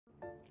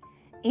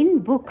In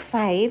Book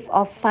 5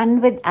 of Fun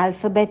with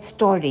Alphabet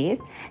Stories,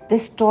 the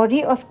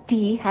story of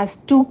T has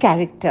two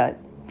characters,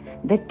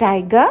 the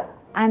tiger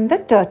and the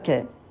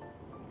turtle.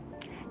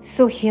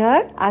 So,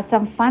 here are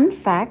some fun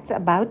facts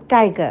about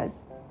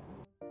tigers.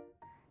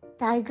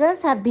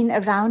 Tigers have been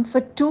around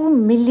for 2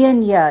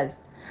 million years,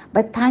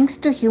 but thanks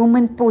to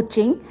human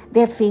poaching,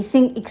 they are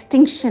facing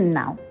extinction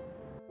now.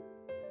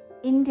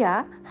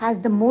 India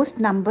has the most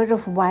number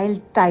of wild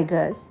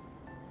tigers.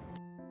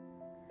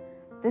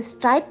 The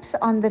stripes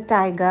on the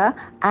tiger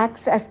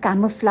acts as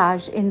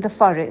camouflage in the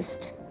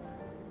forest.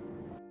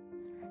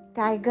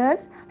 Tigers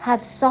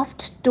have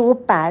soft toe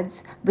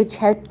pads which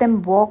help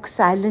them walk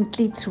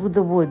silently through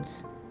the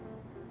woods.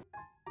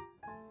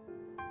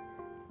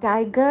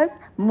 Tigers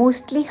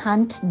mostly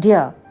hunt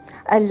deer.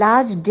 A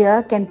large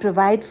deer can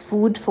provide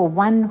food for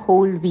one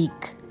whole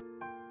week.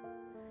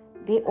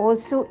 They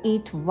also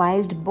eat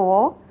wild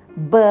boar,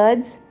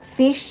 birds,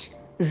 fish,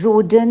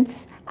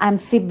 rodents,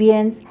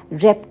 amphibians,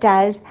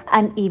 reptiles,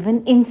 and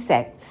even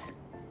insects.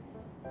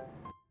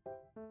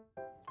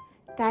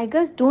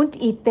 Tigers don't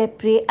eat their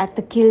prey at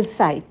the kill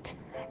site.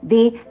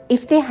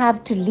 If they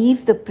have to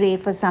leave the prey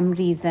for some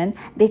reason,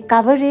 they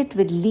cover it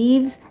with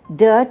leaves,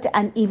 dirt,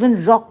 and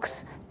even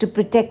rocks to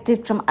protect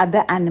it from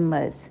other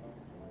animals.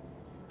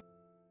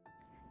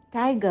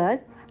 Tigers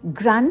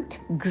grunt,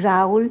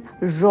 growl,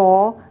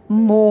 roar,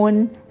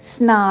 moan,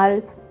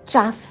 snarl,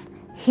 chuff,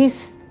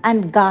 hiss,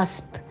 and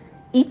gasp.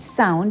 Each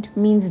sound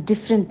means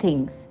different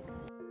things.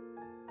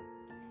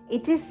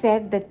 It is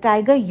said that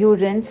tiger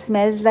urine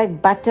smells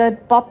like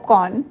buttered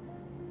popcorn.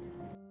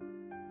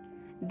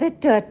 The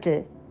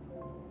turtle.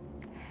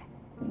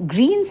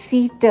 Green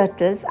sea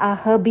turtles are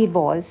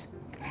herbivores.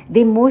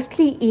 They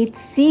mostly eat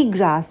sea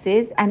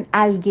grasses and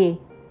algae.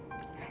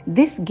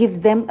 This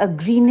gives them a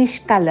greenish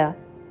color.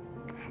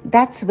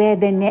 That's where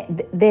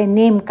their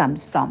name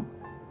comes from.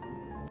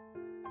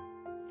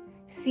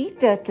 Sea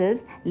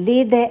turtles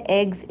lay their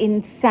eggs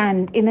in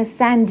a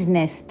sand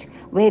nest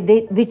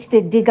which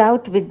they dig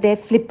out with their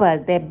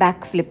flippers, their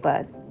back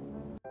flippers.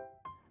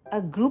 A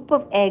group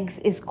of eggs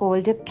is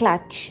called a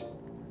clutch.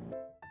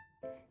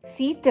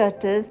 Sea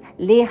turtles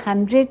lay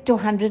 100 to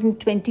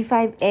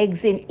 125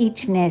 eggs in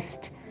each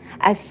nest.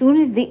 As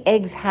soon as the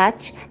eggs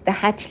hatch, the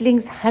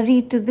hatchlings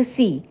hurry to the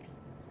sea.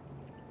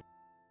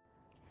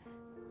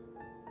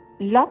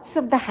 Lots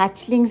of the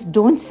hatchlings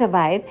don't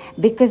survive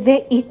because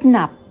they're eaten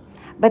up,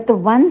 but the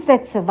ones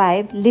that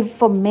survive live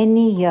for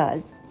many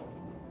years.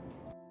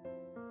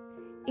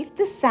 If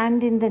the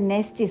sand in the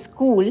nest is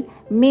cool,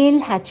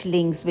 male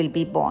hatchlings will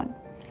be born.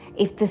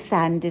 If the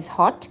sand is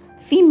hot,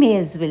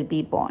 females will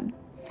be born.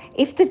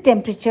 If the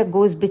temperature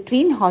goes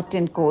between hot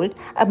and cold,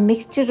 a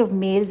mixture of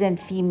males and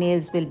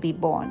females will be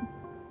born.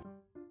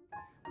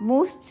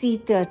 Most sea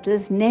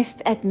turtles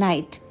nest at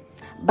night,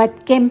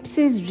 but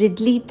Kemps's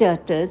Ridley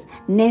turtles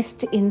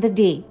nest in the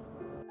day.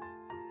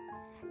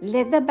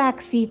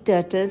 Leatherback sea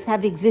turtles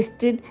have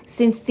existed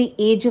since the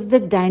age of the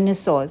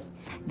dinosaurs.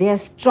 They are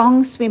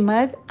strong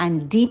swimmers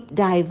and deep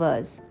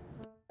divers.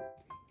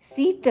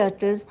 Sea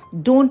turtles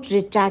don't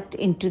retract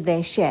into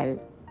their shell.